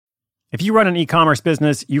If you run an e-commerce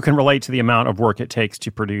business, you can relate to the amount of work it takes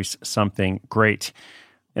to produce something great.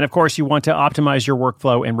 And of course, you want to optimize your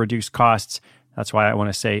workflow and reduce costs. That's why I want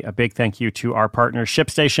to say a big thank you to our partner,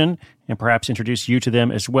 ShipStation, and perhaps introduce you to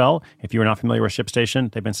them as well. If you're not familiar with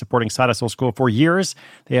ShipStation, they've been supporting Side Hustle School for years.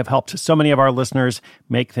 They have helped so many of our listeners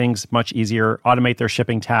make things much easier, automate their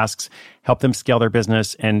shipping tasks, help them scale their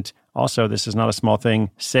business, and also, this is not a small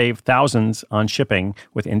thing, save thousands on shipping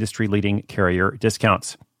with industry-leading carrier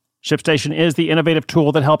discounts. ShipStation is the innovative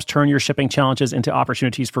tool that helps turn your shipping challenges into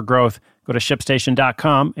opportunities for growth. Go to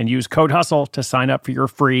ShipStation.com and use code HUSTLE to sign up for your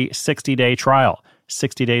free 60-day trial.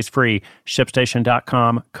 60 days free.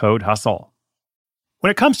 ShipStation.com, code HUSTLE.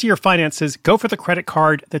 When it comes to your finances, go for the credit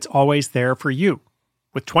card that's always there for you.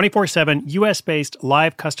 With 24/7 US-based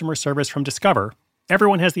live customer service from Discover,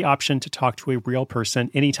 everyone has the option to talk to a real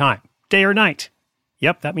person anytime, day or night.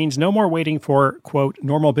 Yep, that means no more waiting for, quote,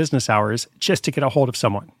 normal business hours just to get a hold of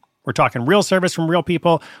someone. We're talking real service from real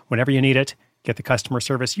people whenever you need it. Get the customer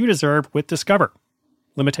service you deserve with Discover.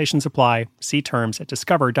 Limitations apply. See terms at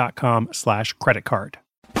discover.com/creditcard.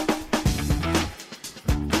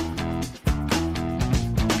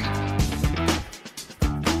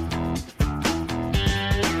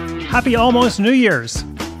 Happy almost New Year's.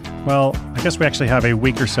 Well, I guess we actually have a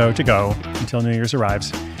week or so to go until New Year's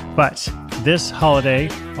arrives. But this holiday,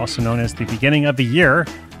 also known as the beginning of the year,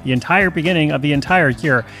 the entire beginning of the entire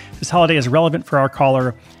year, this holiday is relevant for our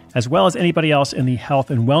caller as well as anybody else in the health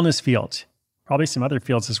and wellness field. Probably some other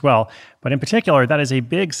fields as well. But in particular, that is a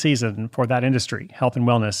big season for that industry, health and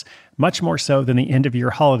wellness, much more so than the end of year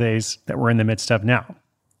holidays that we're in the midst of now.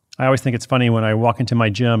 I always think it's funny when I walk into my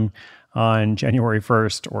gym on January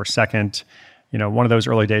 1st or 2nd, one of those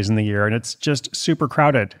early days in the year, and it's just super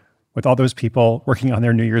crowded with all those people working on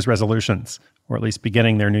their New Year's resolutions, or at least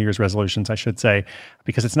beginning their New Year's resolutions, I should say,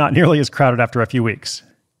 because it's not nearly as crowded after a few weeks.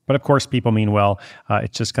 But of course, people mean well.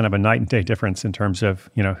 It's just kind of a night and day difference in terms of,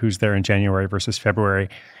 who's there in January versus February.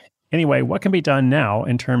 Anyway, what can be done now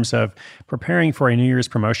in terms of preparing for a New Year's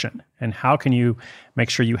promotion? And how can you make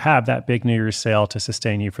sure you have that big New Year's sale to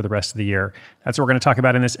sustain you for the rest of the year? That's what we're going to talk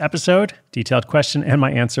about in this episode. Detailed question and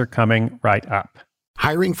my answer coming right up.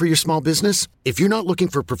 Hiring for your small business? If you're not looking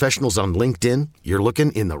for professionals on LinkedIn, you're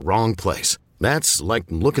looking in the wrong place. That's like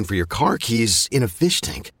looking for your car keys in a fish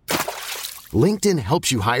tank. LinkedIn helps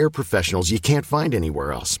you hire professionals you can't find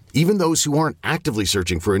anywhere else, even those who aren't actively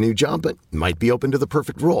searching for a new job but might be open to the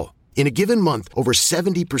perfect role. In a given month, over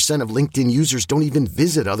 70% of LinkedIn users don't even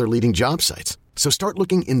visit other leading job sites. So start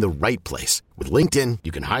looking in the right place. With LinkedIn,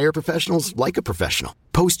 you can hire professionals like a professional.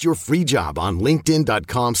 Post your free job on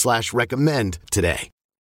linkedin.com/recommend today.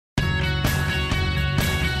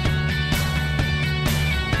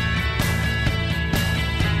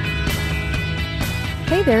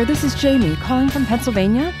 Hey there, this is Jamie calling from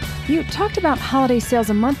Pennsylvania. You talked about holiday sales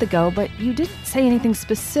a month ago, but you didn't say anything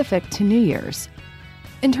specific to New Year's.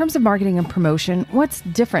 In terms of marketing and promotion, what's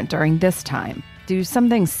different during this time? Do some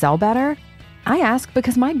things sell better? I ask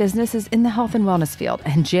because my business is in the health and wellness field,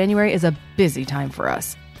 and January is a busy time for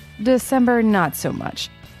us. December, not so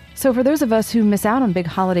much. So for those of us who miss out on big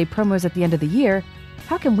holiday promos at the end of the year,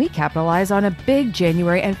 how can we capitalize on a big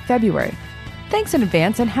January and February? Thanks in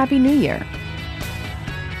advance and Happy New Year.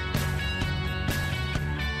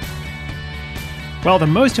 Well, the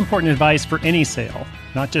most important advice for any sale,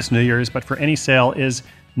 not just New Year's, but for any sale, is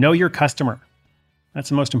know your customer. That's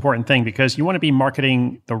the most important thing because you want to be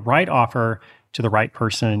marketing the right offer to the right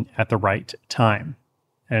person at the right time.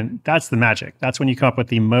 And that's the magic. That's when you come up with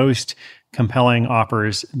the most compelling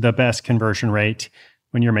offers, the best conversion rate,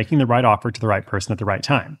 when you're making the right offer to the right person at the right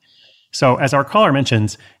time. So as our caller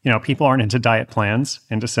mentions, people aren't into diet plans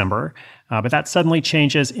in December, but that suddenly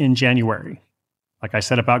changes in January. Like I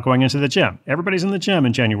said about going into the gym, everybody's in the gym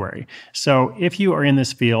in January. So if you are in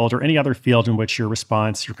this field or any other field in which your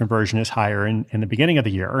response, your conversion is higher in the beginning of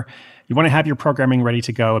the year, you want to have your programming ready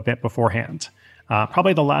to go a bit beforehand.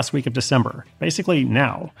 Probably the last week of December, basically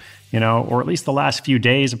now, or at least the last few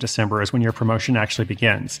days of December is when your promotion actually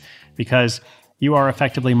begins because you are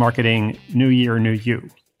effectively marketing New Year, New You,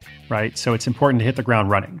 right? So it's important to hit the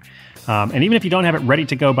ground running. And even if you don't have it ready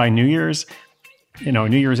to go by New Year's,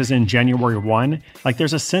 New Year's is in January 1,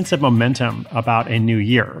 there's a sense of momentum about a new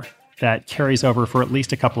year that carries over for at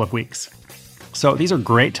least a couple of weeks. So these are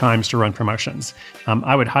great times to run promotions.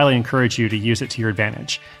 I would highly encourage you to use it to your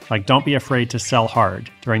advantage. Don't be afraid to sell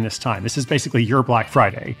hard during this time. This is basically your Black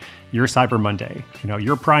Friday, your Cyber Monday,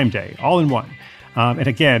 your Prime Day, all in one. And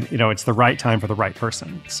again, it's the right time for the right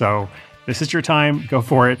person. So this is your time. Go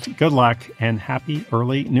for it. Good luck and happy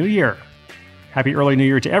early New Year. Happy early New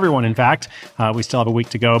Year to everyone, in fact. We still have a week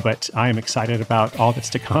to go, but I am excited about all that's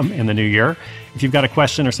to come in the new year. If you've got a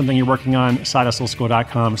question or something you're working on,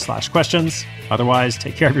 sidehustleschool.com/questions. Otherwise,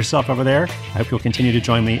 take care of yourself over there. I hope you'll continue to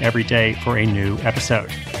join me every day for a new episode.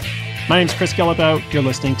 My name's Chris Guillebeau. You're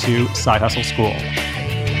listening to Side Hustle School.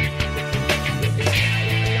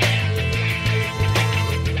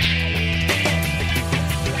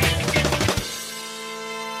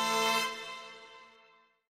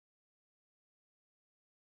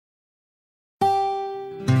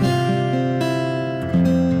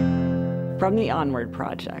 From the Onward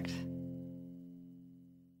Project.